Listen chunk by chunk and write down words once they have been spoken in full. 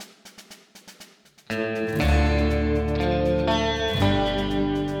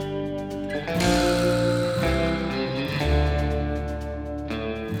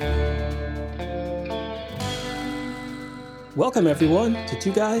Welcome, everyone, to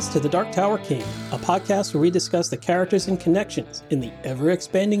Two Guys to the Dark Tower King, a podcast where we discuss the characters and connections in the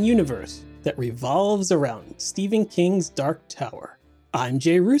ever-expanding universe that revolves around Stephen King's Dark Tower. I'm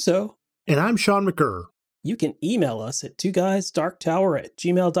Jay Russo. And I'm Sean McGurr. You can email us at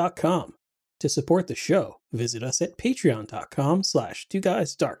twoguysdarktower@gmail.com. To support the show, visit us at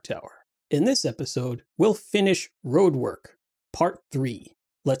patreon.com/twoguysdarktower. In this episode, we'll finish Roadwork, Part 3.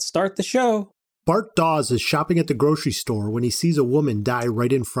 Let's start the show. Bart Dawes is shopping at the grocery store when he sees a woman die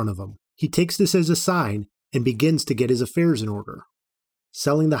right in front of him. He takes this as a sign and begins to get his affairs in order.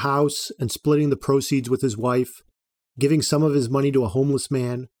 Selling the house and splitting the proceeds with his wife, giving some of his money to a homeless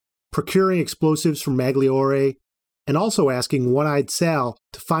man, procuring explosives from Magliore, and also asking One-Eyed Sal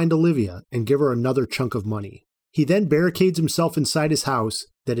to find Olivia and give her another chunk of money. He then barricades himself inside his house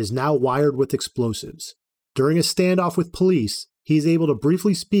that is now wired with explosives. During a standoff with police, he is able to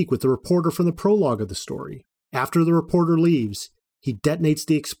briefly speak with the reporter from the prologue of the story. After the reporter leaves, he detonates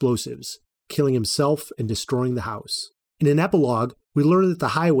the explosives, killing himself and destroying the house. In an epilogue, we learn that the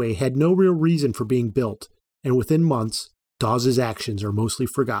highway had no real reason for being built, and within months, Dawes' actions are mostly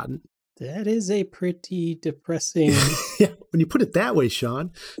forgotten. That is a pretty depressing... Yeah, when you put it that way,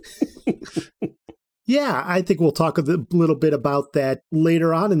 Sean. Yeah, I think we'll talk a little bit about that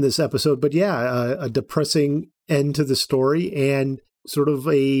later on in this episode. But yeah, a depressing end to the story and sort of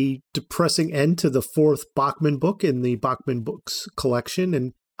a depressing end to the fourth Bachman book in the Bachman Books collection.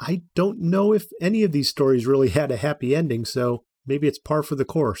 And I don't know if any of these stories really had a happy ending, so maybe it's par for the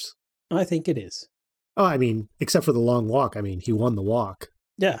course. I think it is. Oh, I mean, except for the long walk. I mean, he won the walk.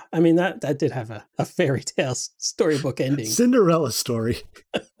 Yeah, I mean, that did have a fairy tale storybook ending. Cinderella story.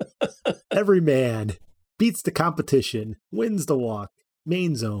 Every man beats the competition, wins the walk,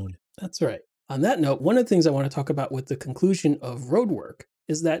 main zone. That's right. On that note, one of the things I want to talk about with the conclusion of Roadwork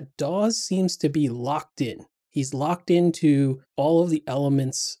is that Dawes seems to be locked in. He's locked into all of the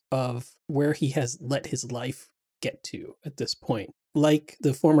elements of where he has let his life get to at this point. Like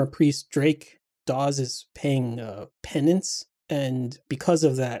the former priest Drake, Dawes is paying penance. And because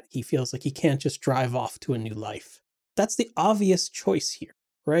of that, he feels like he can't just drive off to a new life. That's the obvious choice here,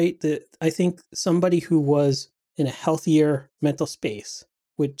 right? I think somebody who was in a healthier mental space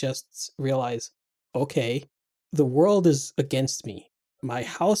would just realize, okay, the world is against me. My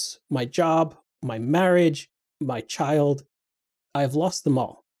house, my job, my marriage, my child, I've lost them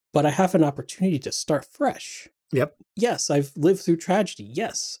all. But I have an opportunity to start fresh. Yep. Yes, I've lived through tragedy.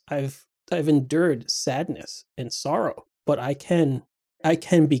 Yes, I've endured sadness and sorrow. But I can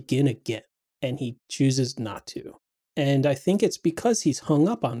begin again, and he chooses not to. And I think it's because he's hung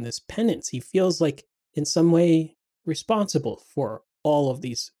up on this penance. He feels like in some way responsible for all of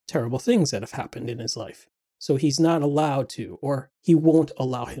these terrible things that have happened in his life. So he's not allowed to, or he won't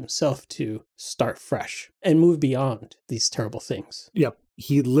allow himself to start fresh and move beyond these terrible things. Yep.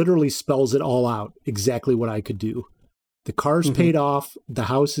 He literally spells it all out, exactly what I could do. The car's paid off. The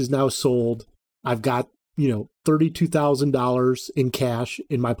house is now sold. I've got $32,000 in cash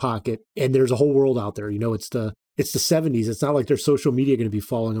in my pocket, and there's a whole world out there. It's the 70s. It's not like their social media going to be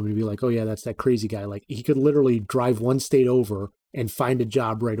following him and be like, oh yeah, that's that crazy guy. Like he could literally drive one state over and find a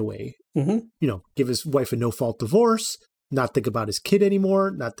job right away. Mm-hmm. Give his wife a no-fault divorce, not think about his kid anymore,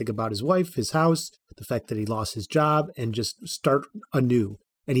 not think about his wife, his house, the fact that he lost his job, and just start anew.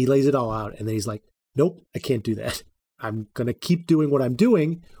 And he lays it all out. And then he's like, nope, I can't do that. I'm going to keep doing what I'm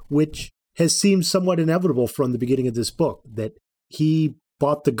doing, which has seemed somewhat inevitable from the beginning of this book, that he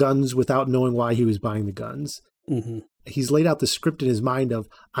bought the guns without knowing why he was buying the guns. Mm-hmm. He's laid out the script in his mind of,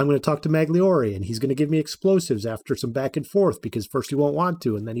 I'm going to talk to Magliore and he's going to give me explosives after some back and forth because first he won't want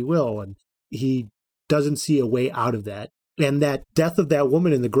to and then he will. And he doesn't see a way out of that. And that death of that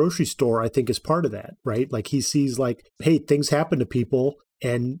woman in the grocery store, I think, is part of that, right? Like he sees like, hey, things happen to people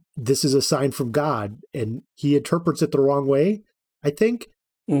and this is a sign from God. And he interprets it the wrong way, I think.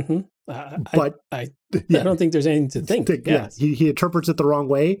 Mm-hmm. But I don't think there's anything to think. Yes. Yeah, he interprets it the wrong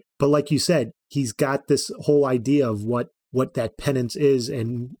way. But like you said, he's got this whole idea of what that penance is,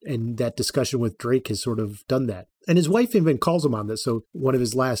 and that discussion with Drake has sort of done that. And his wife even calls him on this. So one of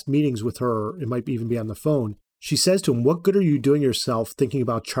his last meetings with her, it might even be on the phone, she says to him, what good are you doing yourself thinking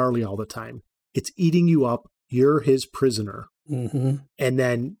about Charlie all the time? It's eating you up. You're his prisoner. Mm-hmm. And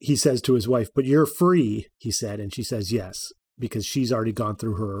then he says to his wife, but you're free, he said. And she says, yes, because she's already gone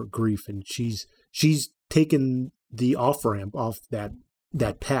through her grief and she's taken the off-ramp off that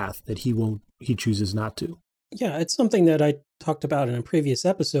path that he chooses not to. Yeah, it's something that I talked about in a previous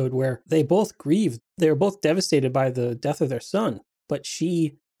episode where they both grieved. They were both devastated by the death of their son, but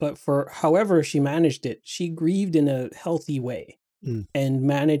for however she managed it, she grieved in a healthy way and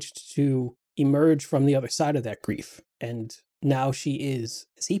managed to emerge from the other side of that grief and now she is,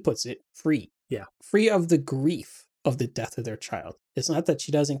 as he puts it, free. Yeah. Free of the grief of the death of their child. It's not that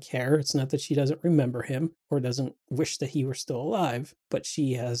she doesn't care. It's not that she doesn't remember him or doesn't wish that he were still alive, but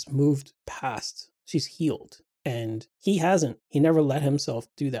she has moved past. She's healed. And he hasn't. He never let himself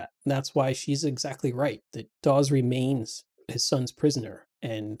do that. And that's why she's exactly right, that Dawes remains his son's prisoner.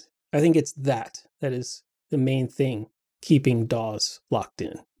 And I think it's that is the main thing keeping Dawes locked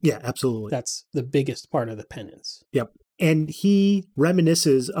in. Yeah, absolutely. That's the biggest part of the penance. Yep. And he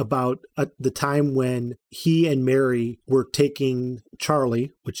reminisces about the time when he and Mary were taking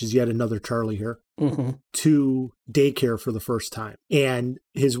Charlie, which is yet another Charlie here, to daycare for the first time. And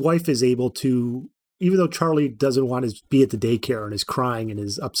his wife is able to, even though Charlie doesn't want to be at the daycare and is crying and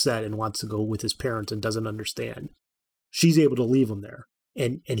is upset and wants to go with his parents and doesn't understand, she's able to leave him there.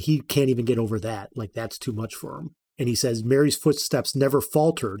 And he can't even get over that. Like, that's too much for him. And he says, Mary's footsteps never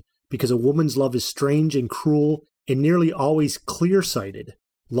faltered because a woman's love is strange and cruel and nearly always clear-sighted.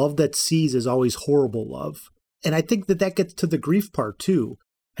 Love that sees is always horrible love. And I think that gets to the grief part, too.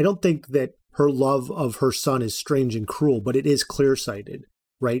 I don't think that her love of her son is strange and cruel, but it is clear-sighted,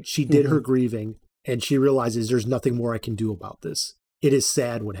 right? She did her grieving, and she realizes there's nothing more I can do about this. It is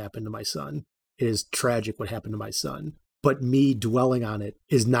sad what happened to my son. It is tragic what happened to my son. But me dwelling on it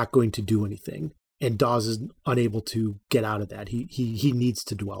is not going to do anything. And Dawes is unable to get out of that. He needs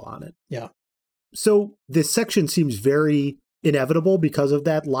to dwell on it. Yeah. So this section seems very inevitable because of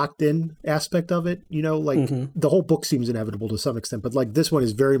that locked in aspect of it. You know, like the whole book seems inevitable to some extent, but like this one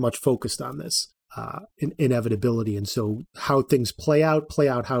is very much focused on this inevitability. And so how things play out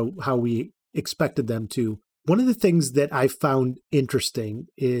how we expected them to. One of the things that I found interesting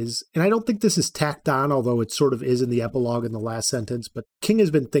is, and I don't think this is tacked on, although it sort of is in the epilogue in the last sentence, but King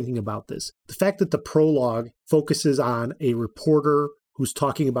has been thinking about this. The fact that the prologue focuses on a reporter who's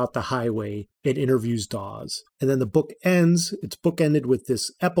talking about the highway and interviews Dawes. And then the book ends, it's bookended with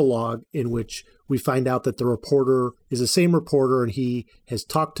this epilogue in which we find out that the reporter is the same reporter and he has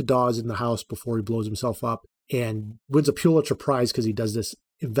talked to Dawes in the house before he blows himself up and wins a Pulitzer Prize because he does this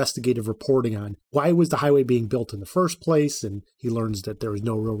investigative reporting on why was the highway being built in the first place. And he learns that there was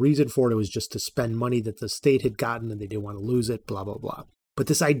no real reason for it. It was just to spend money that the state had gotten and they didn't want to lose it, blah, blah, blah. But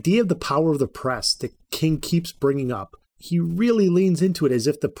this idea of the power of the press that King keeps bringing up, he really leans into it as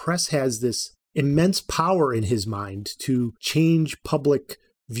if the press has this immense power in his mind to change public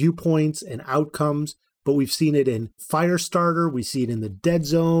viewpoints and outcomes. But we've seen it in Firestarter. We see it in The Dead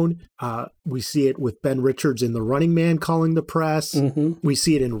Zone. We see it with Ben Richards in The Running Man calling the press. We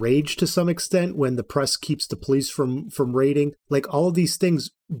see it in Rage to some extent when the press keeps the police from raiding. Like all of these things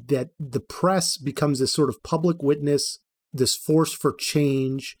that the press becomes this sort of public witness, this force for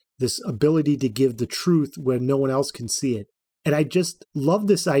change, this ability to give the truth when no one else can see it. And I just love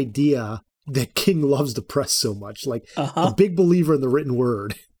this idea that King loves the press so much. Like a big believer in the written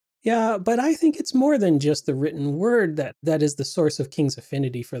word. Yeah, but I think it's more than just the written word that is the source of King's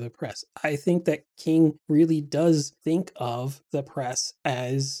affinity for the press. I think that King really does think of the press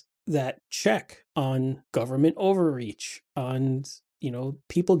as that check on government overreach, on,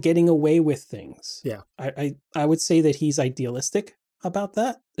 people getting away with things. Yeah. I would say that he's idealistic about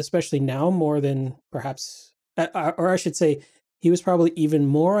that, especially now more than perhaps, or I should say, he was probably even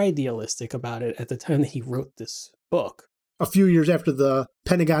more idealistic about it at the time that he wrote this book. A few years after the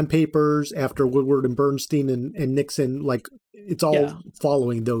Pentagon Papers, after Woodward and Bernstein and Nixon, like it's all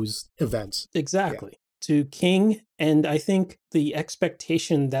following those events. Exactly. Yeah. To King, and I think the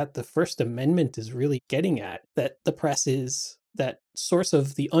expectation that the First Amendment is really getting at, that the press is that source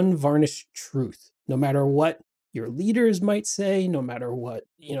of the unvarnished truth, no matter what your leaders might say, no matter what,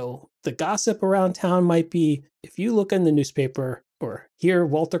 the gossip around town might be. If you look in the newspaper or hear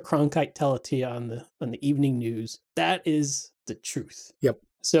Walter Cronkite tell it to you on the evening news, that is the truth. Yep.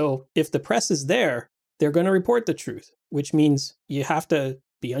 So if the press is there, they're going to report the truth, which means you have to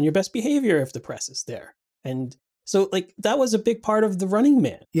be on your best behavior if the press is there. And so that was a big part of The Running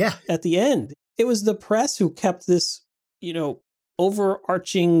Man. Yeah. At the end, it was the press who kept this,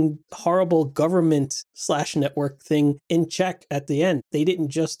 overarching horrible government /network thing in check at the end. They didn't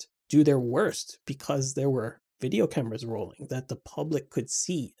just do their worst because there were video cameras rolling that the public could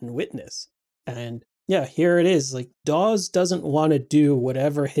see and witness. And yeah, here it is. Dawes doesn't want to do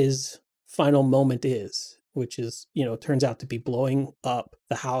whatever his final moment is, which is, turns out to be blowing up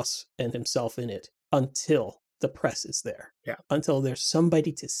the house and himself in it until the press is there. Yeah. Until there's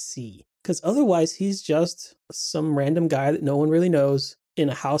somebody to see. Because otherwise he's just some random guy that no one really knows in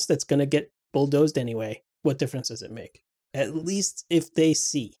a house that's going to get bulldozed anyway. What difference does it make? At least if they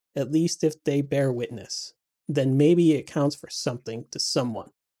see, at least if they bear witness, then maybe it counts for something to someone.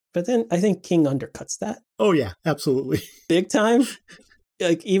 But then I think King undercuts that Oh yeah, absolutely. big time.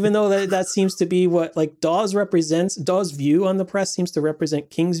 Like, even though that seems to be what like Dawes represents, Dawes' view on the press seems to represent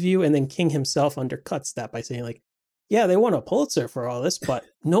King's view, and then King himself undercuts that by saying like, yeah, they won a Pulitzer for all this, but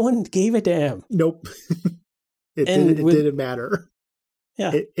no one gave a damn. Nope. It didn't matter.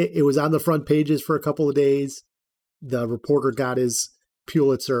 Yeah. It was on the front pages for a couple of days. The reporter got his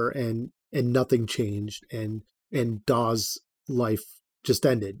Pulitzer and nothing changed, and Dawes' life just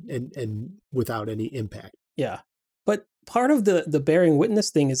ended and without any impact. Yeah. But part of the bearing witness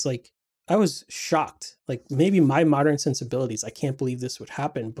thing is like, I was shocked. Like, maybe my modern sensibilities, I can't believe this would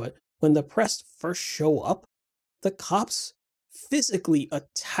happen. But when the press first show up, the cops physically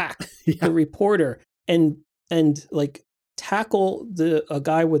attack the reporter and like tackle a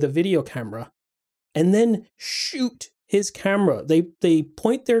guy with a video camera and then shoot his camera. They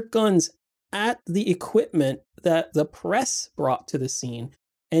point their guns at the equipment that the press brought to the scene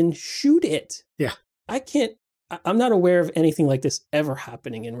and shoot it. Yeah. I'm not aware of anything like this ever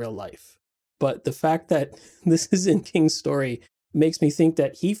happening in real life. But the fact that this is in King's story makes me think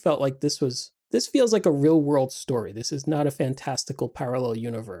that he felt like this feels like a real world story. This is not a fantastical parallel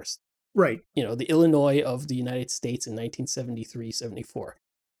universe. Right. You know, the Illinois of the United States in 1973, 74.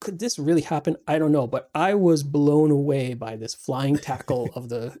 Could this really happen? I don't know, but I was blown away by this flying tackle of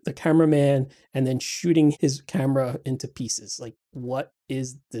the cameraman and then shooting his camera into pieces. Like, what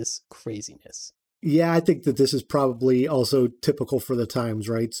is this craziness? Yeah, I think that this is probably also typical for the times,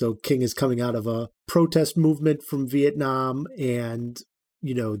 right? So King is coming out of a protest movement from Vietnam and,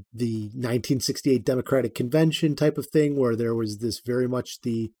 you know, the 1968 Democratic Convention type of thing where there was this very much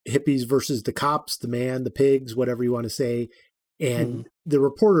the hippies versus the cops, the man, the pigs, whatever you want to say. And the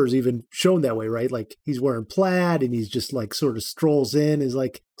reporter's even shown that way, right? Like he's wearing plaid and he's just like sort of strolls in. He's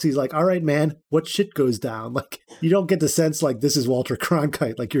like, all right, man, what shit goes down? Like you don't get the sense like this is Walter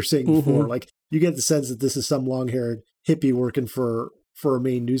Cronkite, like you're saying before. Like you get the sense that this is some long-haired hippie working for a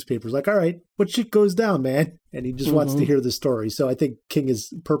main newspaper. It's like, all right, what shit goes down, man? And he just wants to hear the story. So I think King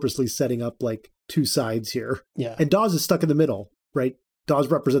is purposely setting up like two sides here. Yeah. And Dawes is stuck in the middle, right?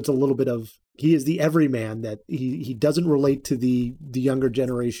 Dawes represents a little bit of, he is the everyman that he doesn't relate to the younger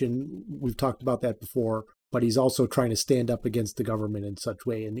generation. We've talked about that before, but he's also trying to stand up against the government in such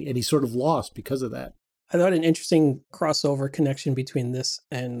way. And he's sort of lost because of that. I thought an interesting crossover connection between this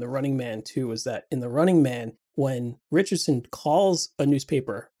and The Running Man too was that in The Running Man, when Richardson calls a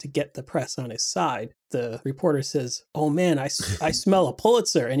newspaper to get the press on his side, the reporter says, "Oh man, I smell a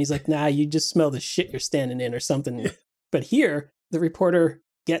Pulitzer." And he's like, "Nah, you just smell the shit you're standing in or something." But here, the reporter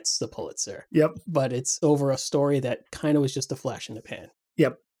gets the Pulitzer. Yep. But it's over a story that kind of was just a flash in the pan.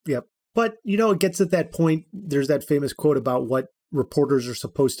 Yep. But, you know, it gets at that point. There's that famous quote about what reporters are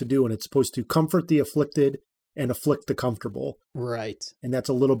supposed to do, and it's supposed to comfort the afflicted and afflict the comfortable. Right. And that's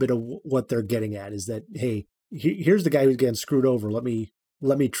a little bit of what they're getting at is that, hey, here's the guy who's getting screwed over. Let me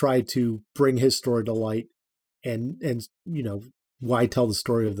try to bring his story to light and you know, why tell the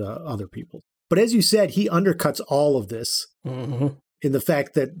story of the other people? But as you said, he undercuts all of this in the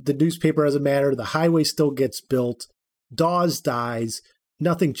fact that the newspaper doesn't matter. The highway still gets built. Dawes dies.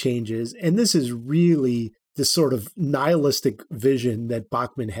 Nothing changes. And this is really this sort of nihilistic vision that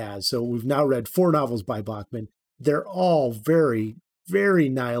Bachman has. So we've now read 4 novels by Bachman. They're all very, very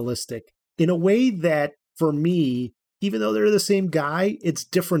nihilistic in a way that, for me, even though they're the same guy, it's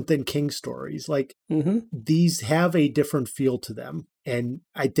different than King stories. Like these have a different feel to them. And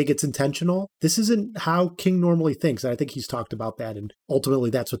I think it's intentional. This isn't how King normally thinks. I think he's talked about that. And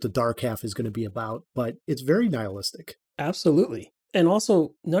ultimately, that's what the dark half is going to be about. But it's very nihilistic. Absolutely. And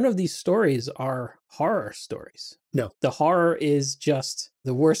also, none of these stories are horror stories. No. The horror is just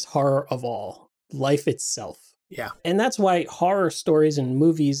the worst horror of all, life itself. Yeah. And that's why horror stories and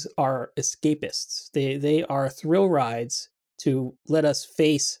movies are escapists. They are thrill rides to let us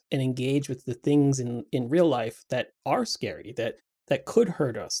face and engage with the things in real life that are scary, that could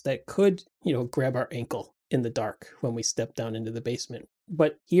hurt us, that could, you know, grab our ankle in the dark when we step down into the basement.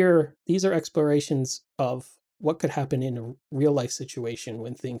 But here, these are explorations of what could happen in a real life situation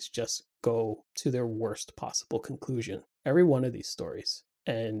when things just go to their worst possible conclusion. Every one of these stories.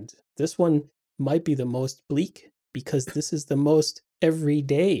 And this one might be the most bleak because this is the most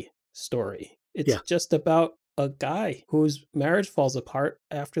everyday story. It's just about a guy whose marriage falls apart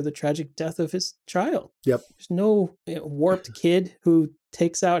after the tragic death of his child. Yep. There's no warped kid who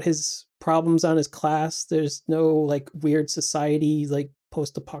takes out his problems on his class. There's no like weird society, like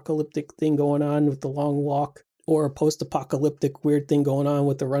post-apocalyptic thing going on with the long walk or a post-apocalyptic weird thing going on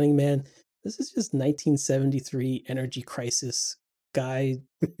with the Running Man. This is just 1973 energy crisis guy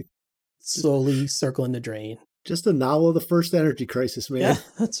slowly circling the drain. Just a novel of the first energy crisis, man. Yeah,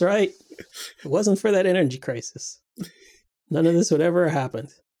 that's right. If it wasn't for that energy crisis, none of this would ever have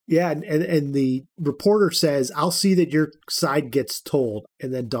happened. Yeah, and the reporter says, I'll see that your side gets told.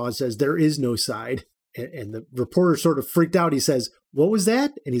 And then Dawes says, there is no side. And the reporter sort of freaked out. He says, what was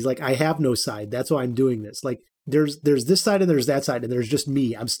that? And he's like, I have no side. That's why I'm doing this. Like, there's this side and there's that side, and there's just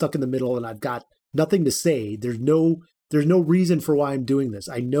me. I'm stuck in the middle, and I've got nothing to say. There's no reason for why I'm doing this.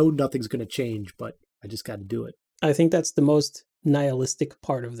 I know nothing's going to change, but I just got to do it. I think that's the most nihilistic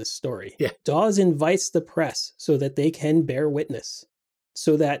part of this story. Yeah. Dawes invites the press so that they can bear witness,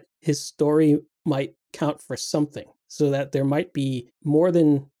 so that his story might count for something, so that there might be more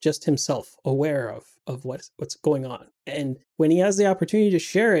than just himself aware of what's going on. And when he has the opportunity to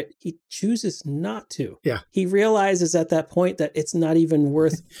share it, he chooses not to. Yeah. He realizes at that point that it's not even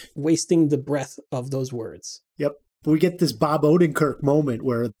worth wasting the breath of those words. Yep. We get this Bob Odenkirk moment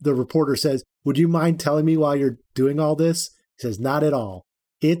where the reporter says, would you mind telling me why you're doing all this? He says, not at all.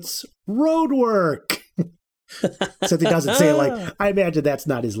 It's road work. Except he doesn't say it like, I imagine that's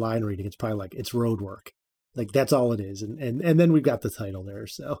not his line reading. It's probably like, it's road work. Like, that's all it is. And then we've got the title there.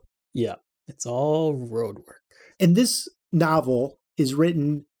 So, yeah, it's all road work. And this novel is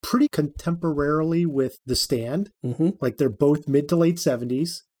written pretty contemporarily with The Stand. Mm-hmm. Like, they're both mid to late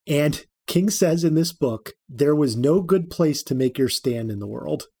 70s. And King says in this book, there was no good place to make your stand in the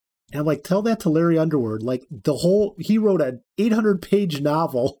world. And I'm like, tell that to Larry Underwood. Like, he wrote an 800-page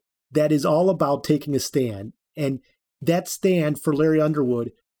novel that is all about taking a stand. And that stand for Larry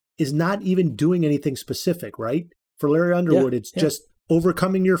Underwood is not even doing anything specific, right? For Larry Underwood, it's just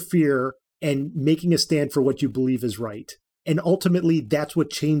overcoming your fear and making a stand for what you believe is right. And ultimately, that's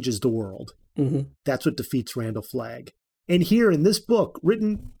what changes the world. Mm-hmm. That's what defeats Randall Flagg. And here in this book,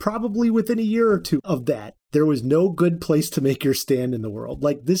 written probably within a year or two of that, there was no good place to make your stand in the world.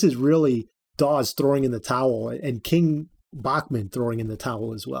 Like, this is really Dawes throwing in the towel and King Bachman throwing in the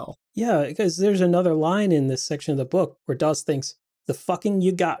towel as well. Yeah, because there's another line in this section of the book where Dawes thinks, the fucking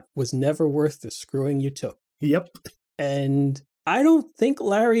you got was never worth the screwing you took. Yep. And I don't think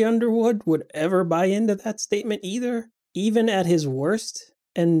Larry Underwood would ever buy into that statement either, even at his worst.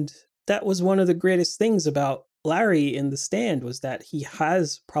 And that was one of the greatest things about Larry in The Stand, was that he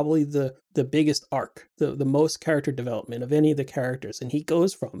has probably the biggest arc, the most character development of any of the characters. And he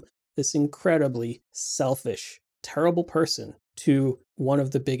goes from this incredibly selfish, terrible person to one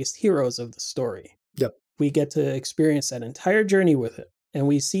of the biggest heroes of the story. Yep. We get to experience that entire journey with it. And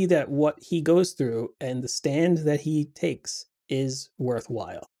we see that what he goes through and the stand that he takes is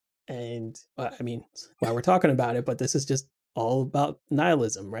worthwhile. And I mean, while we're talking about it, but this is just all about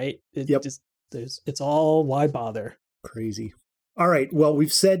nihilism, right? It's all, why bother? Crazy. All right. Well,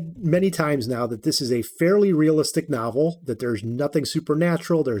 we've said many times now that this is a fairly realistic novel, that there's nothing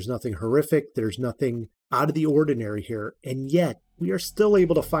supernatural, there's nothing horrific, there's nothing out of the ordinary here. And yet, we are still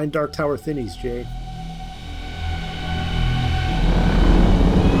able to find Dark Tower Thinnies, Jay.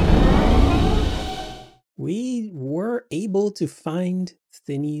 We were able to find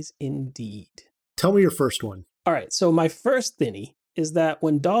Thinnies indeed. Tell me your first one. All right. So my first Thinny is that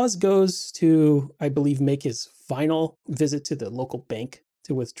when Dawes goes to, I believe, make his final visit to the local bank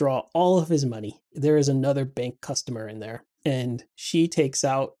to withdraw all of his money, there is another bank customer in there, and she takes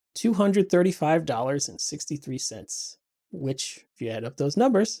out $235.63, which, if you add up those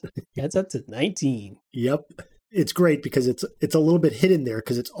numbers, adds up to 19. Yep. It's great because it's a little bit hidden there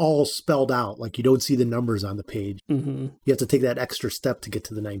because it's all spelled out. Like, you don't see the numbers on the page. Mm-hmm. You have to take that extra step to get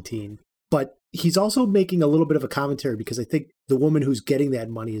to the 19. But he's also making a little bit of a commentary because I think the woman who's getting that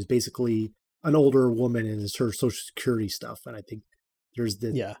money is basically an older woman and it's her Social Security stuff. And I think there's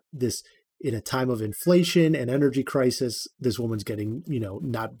this, in a time of inflation and energy crisis, this woman's getting,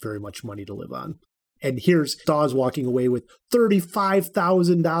 not very much money to live on. And here's Dawes walking away with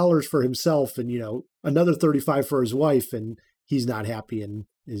 $35,000 for himself and, another $35,000 for his wife. And he's not happy and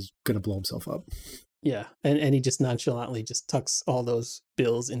is going to blow himself up. Yeah. And he just nonchalantly just tucks all those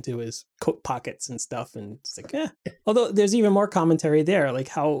bills into his coat pockets and stuff. And it's like, Although there's even more commentary there, like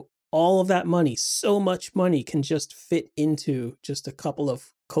how all of that money, so much money, can just fit into just a couple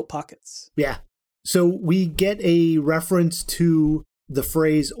of coat pockets. Yeah. So we get a reference to the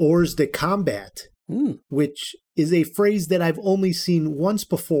phrase hors de combat, which is a phrase that I've only seen once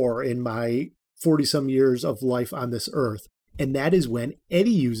before in my 40-some years of life on this earth. And that is when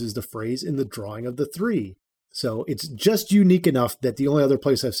Eddie uses the phrase in The Drawing of the Three. So it's just unique enough that the only other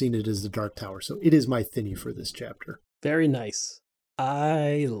place I've seen it is the Dark Tower. So it is my thinny for this chapter. Very nice.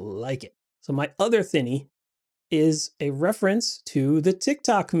 I like it. So my other thinny is a reference to the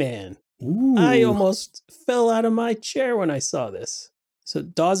TikTok Man. Ooh. I almost fell out of my chair when I saw this. So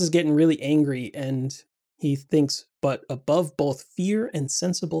Dawes is getting really angry and He thinks, but above both fear and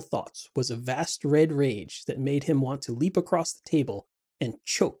sensible thoughts was a vast red rage that made him want to leap across the table and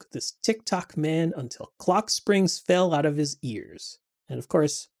choke this tick-tock man until clock springs fell out of his ears. And of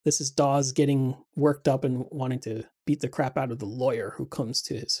course, this is Dawes getting worked up and wanting to beat the crap out of the lawyer who comes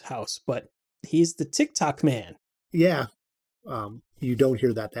to his house. But he's the tick-tock man. Yeah. You don't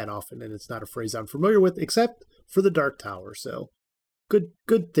hear that often, and it's not a phrase I'm familiar with, except for the Dark Tower. So good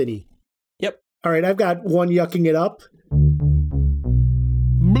thinny. Yep. All right, I've got one yucking it up.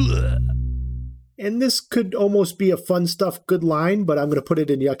 Blah. And this could almost be a fun stuff, good line, but I'm going to put it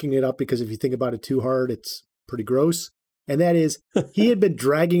in yucking it up because if you think about it too hard, it's pretty gross. And that is, he had been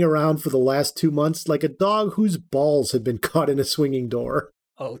dragging around for the last 2 months like a dog whose balls had been caught in a swinging door.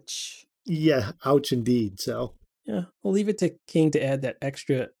 Ouch. Yeah, ouch indeed. So yeah, we'll leave it to King to add that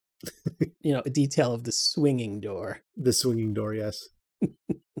extra, detail of the swinging door. The swinging door, yes.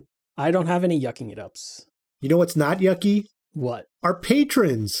 I don't have any yucking it ups. You know what's not yucky? What? Our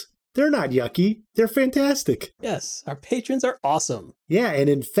patrons. They're not yucky. They're fantastic. Yes, our patrons are awesome. Yeah, and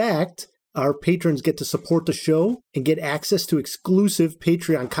in fact, our patrons get to support the show and get access to exclusive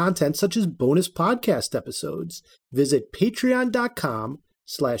Patreon content such as bonus podcast episodes. Visit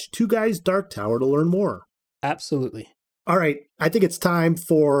patreon.com/2guysdarktower to learn more. Absolutely. All right, I think it's time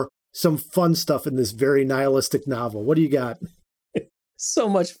for some fun stuff in this very nihilistic novel. What do you got? So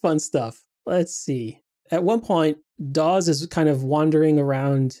much fun stuff. Let's see. At one point, Dawes is kind of wandering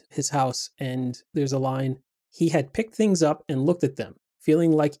around his house, and there's a line, he had picked things up and looked at them,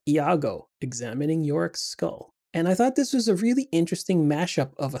 feeling like Iago examining Yorick's skull. And I thought this was a really interesting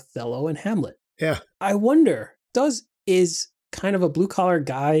mashup of Othello and Hamlet. Yeah. I wonder, Dawes is kind of a blue-collar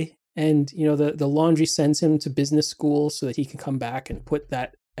guy, and, the laundry sends him to business school so that he can come back and put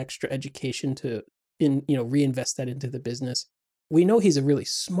that extra education reinvest that into the business. We know he's a really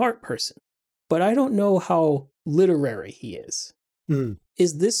smart person, but I don't know how literary he is. Mm.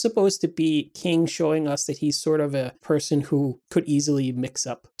 Is this supposed to be King showing us that he's sort of a person who could easily mix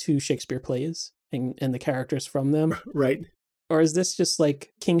up two Shakespeare plays and the characters from them? Right. Or is this just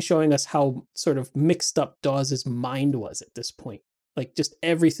like King showing us how sort of mixed up Dawes' mind was at this point? Like just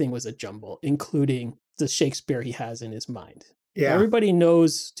everything was a jumble, including the Shakespeare he has in his mind. Yeah. Everybody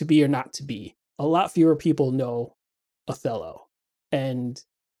knows to be or not to be. A lot fewer people know Othello. And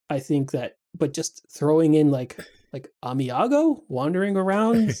I think that, but just throwing in like Amiago wandering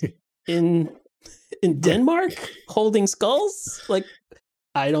around in Denmark holding skulls,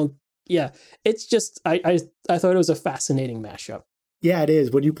 it's just I thought it was a fascinating mashup. Yeah, it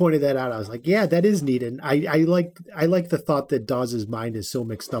is. When you pointed that out, I was like, yeah, that is neat. And I like the thought that Dawes' mind is so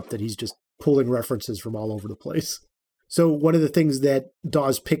mixed up that he's just pulling references from all over the place. So one of the things that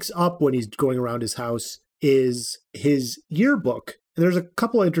Dawes picks up when he's going around his house is his yearbook. And there's a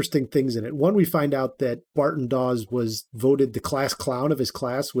couple of interesting things in it. One, we find out that Barton Dawes was voted the class clown of his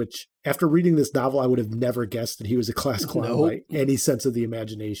class, which after reading this novel, I would have never guessed that he was a class clown by any sense of the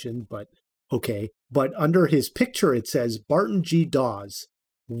imagination, but okay. But under his picture, it says Barton G. Dawes,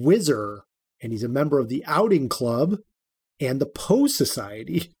 Whizzer, and he's a member of the Outing Club and the Poe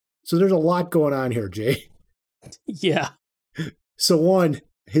Society. So there's a lot going on here, Jay. Yeah. So one,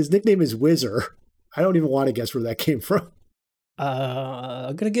 his nickname is Whizzer. I don't even want to guess where that came from.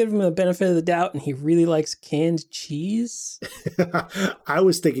 I'm going to give him the benefit of the doubt, and he really likes canned cheese. I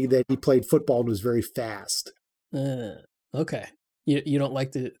was thinking that he played football and was very fast. Okay. You don't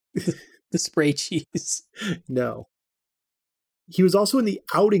like the spray cheese? No. He was also in the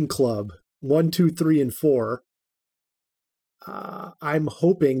Outing Club, 1, 2, 3, and 4. I'm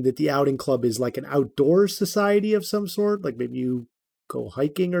hoping that the Outing Club is like an outdoor society of some sort, like maybe you go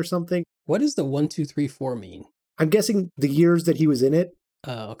hiking or something. What does the 1, 2, 3, 4 mean? I'm guessing the years that he was in it.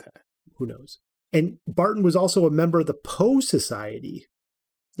 Oh, okay. Who knows? And Barton was also a member of the Poe Society.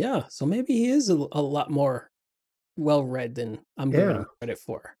 Yeah, so maybe he is a lot more well-read than I'm giving him credit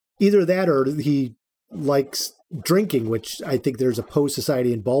for. Either that or he likes drinking, which I think there's a Poe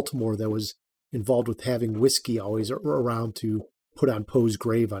Society in Baltimore that was involved with having whiskey always around to put on Poe's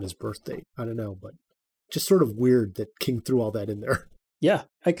grave on his birthday. I don't know, but just sort of weird that King threw all that in there. Yeah,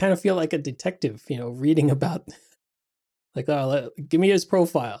 I kind of feel like a detective, reading about, give me his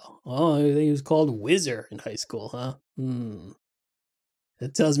profile. Oh, he was called Whizzer in high school, huh?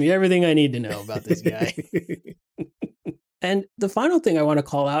 That tells me everything I need to know about this guy. And the final thing I want to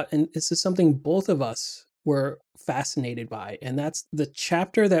call out, and this is something both of us were fascinated by, and that's the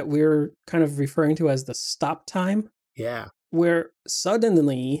chapter that we're kind of referring to as the stop time. Yeah. Where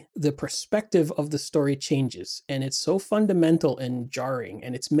suddenly the perspective of the story changes, and it's so fundamental and jarring,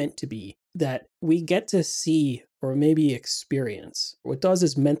 and it's meant to be, that we get to see or maybe experience what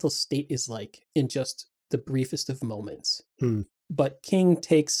Dawes' mental state is like in just the briefest of moments. Hmm. But King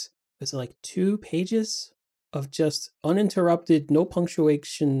takes, is it like 2 pages of just uninterrupted, no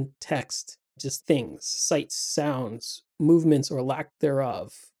punctuation text, just things, sights, sounds, movements or lack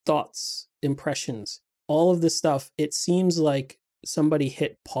thereof, thoughts, impressions, all of this stuff. It seems like somebody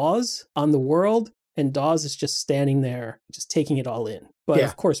hit pause on the world and Dawes is just standing there, just taking it all in. But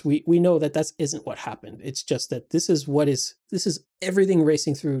of course, we know that isn't what happened. It's just that this is everything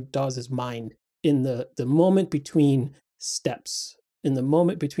racing through Dawes's mind in the moment between steps, in the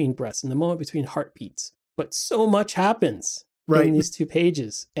moment between breaths, in the moment between heartbeats. But so much happens in these 2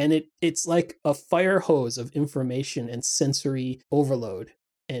 pages. And it's like a fire hose of information and sensory overload.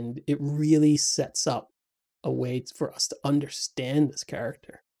 And it really sets up a way for us to understand this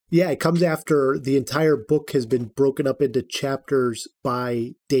character. Yeah, it comes after the entire book has been broken up into chapters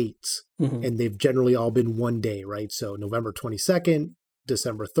by dates, and they've generally all been one day, right? So November 22nd,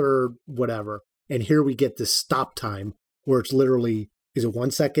 December 3rd, whatever. And here we get this stop time where it's literally, is it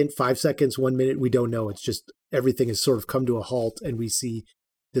 1 second, 5 seconds, 1 minute? We don't know. It's just everything has sort of come to a halt and we see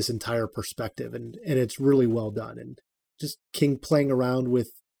this entire perspective, and it's really well done. And just King playing around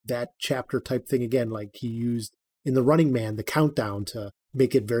with that chapter type thing again, like he used in The Running Man, the countdown to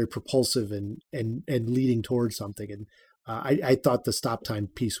make it very propulsive and leading towards something. And I thought the stop time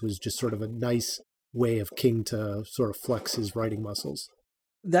piece was just sort of a nice way of King to sort of flex his writing muscles.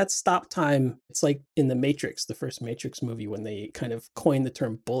 That stop time, it's like in The Matrix, the first Matrix movie, when they kind of coined the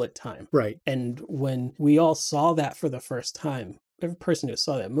term bullet time. Right. And when we all saw that for the first time, every person who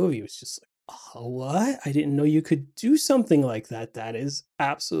saw that movie was just like, oh, what? I didn't know you could do something like that. That is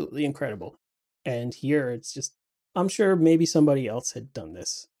absolutely incredible. And here it's just, I'm sure maybe somebody else had done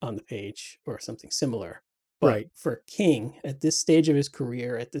this on the page or something similar. But for King, at this stage of his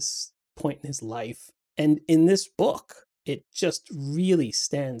career, at this point in his life, and in this book, it just really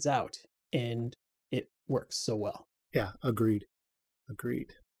stands out and it works so well. Yeah, agreed.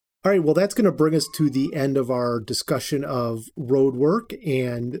 All right, well, that's going to bring us to the end of our discussion of Roadwork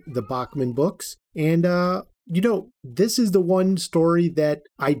and the Bachman books. And, this is the one story that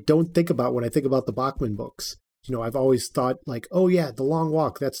I don't think about when I think about the Bachman books. I've always thought like, oh yeah, The Long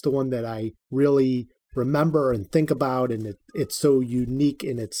Walk, that's the one that I really remember and think about. And it's so unique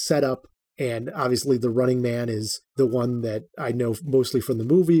in its setup. And obviously The Running Man is the one that I know mostly from the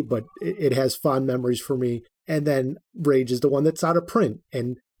movie, but it has fond memories for me. And then Rage is the one that's out of print.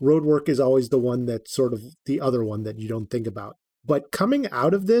 And Roadwork is always the one that's sort of the other one that you don't think about. But coming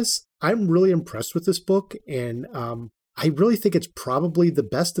out of this, I'm really impressed with this book. And I really think it's probably the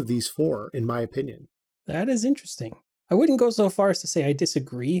best of these 4, in my opinion. That is interesting. I wouldn't go so far as to say I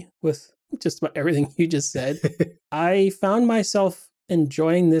disagree with just about everything you just said. I found myself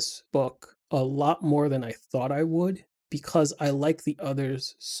enjoying this book a lot more than I thought I would because I like the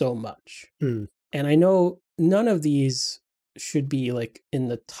others so much. And I know none of these should be like in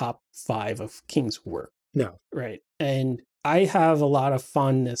the top 5 of King's work. No. Right. And I have a lot of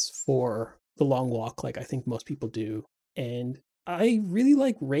fondness for The Long Walk, like I think most people do. And I really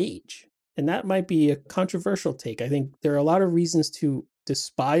like Rage. And that might be a controversial take. I think there are a lot of reasons to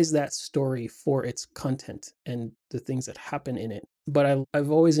despise that story for its content and the things that happen in it. But I've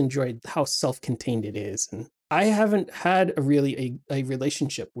always enjoyed how self-contained it is. And I haven't had a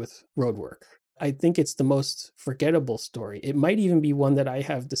relationship with Roadwork. I think it's the most forgettable story. It might even be one that I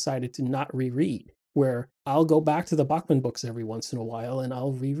have decided to not reread, where I'll go back to the Bachman books every once in a while and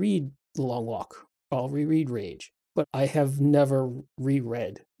I'll reread The Long Walk. I'll reread Rage. But I have never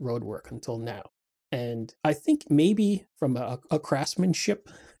reread Roadwork until now. And I think maybe from a craftsmanship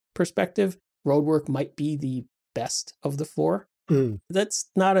perspective, Roadwork might be the best of the 4. That's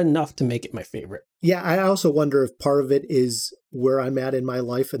not enough to make it my favorite. Yeah, I also wonder if part of it is where I'm at in my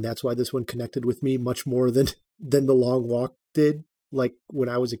life, and that's why this one connected with me much more than The Long Walk did, like when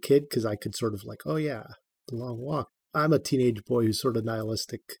I was a kid, because I could sort of like, oh yeah, The Long Walk. I'm a teenage boy who's sort of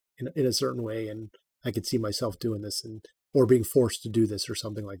nihilistic in a certain way, and I could see myself doing this or being forced to do this or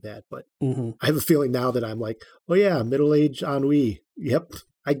something like that. But I have a feeling now that I'm like, oh yeah, middle-aged ennui. Yep,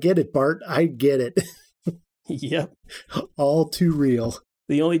 I get it, Bart. I get it. Yep. All too real.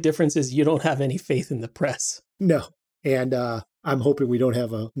 The only difference is you don't have any faith in the press. No. And I'm hoping we don't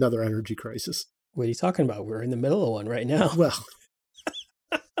have another energy crisis. What are you talking about? We're in the middle of one right now. Well,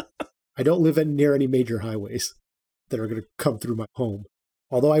 I don't live near any major highways that are going to come through my home.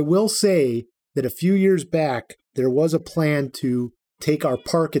 Although I will say that a few years back, there was a plan to take our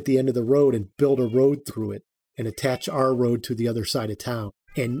park at the end of the road and build a road through it and attach our road to the other side of town.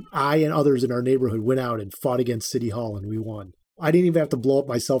 And I and others in our neighborhood went out and fought against City Hall, and we won. I didn't even have to blow up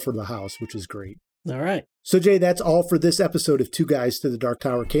myself or the house, which is great. All right. So, Jay, that's all for this episode of Two Guys to the Dark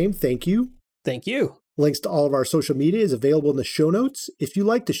Tower Came. Thank you. Thank you. Links to all of our social media is available in the show notes. If you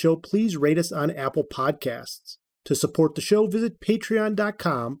like the show, please rate us on Apple Podcasts. To support the show, visit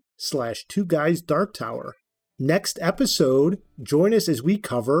patreon.com/2guysdarktower. Next episode, join us as we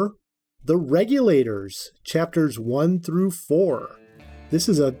cover The Regulators, chapters 1 through 4. This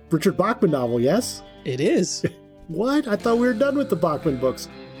is a Richard Bachman novel, yes? It is. What? I thought we were done with the Bachman books.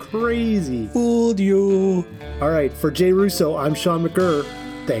 Crazy. Fooled you. All right, for Jay Russo, I'm Sean McGurr.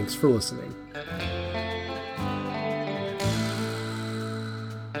 Thanks for listening.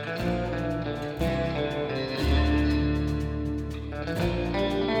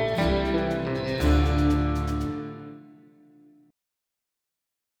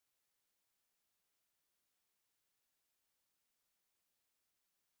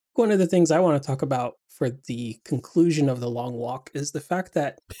 One of the things I want to talk about for the conclusion of The Long Walk is the fact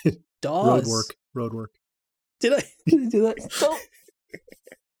that Dawes... Road work. Did I do that? Don't.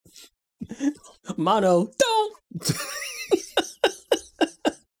 Mono, don't.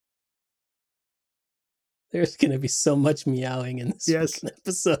 There's going to be so much meowing in this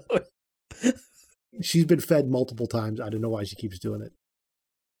episode. She's been fed multiple times. I don't know why she keeps doing it.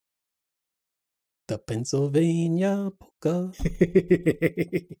 The Pennsylvania polka.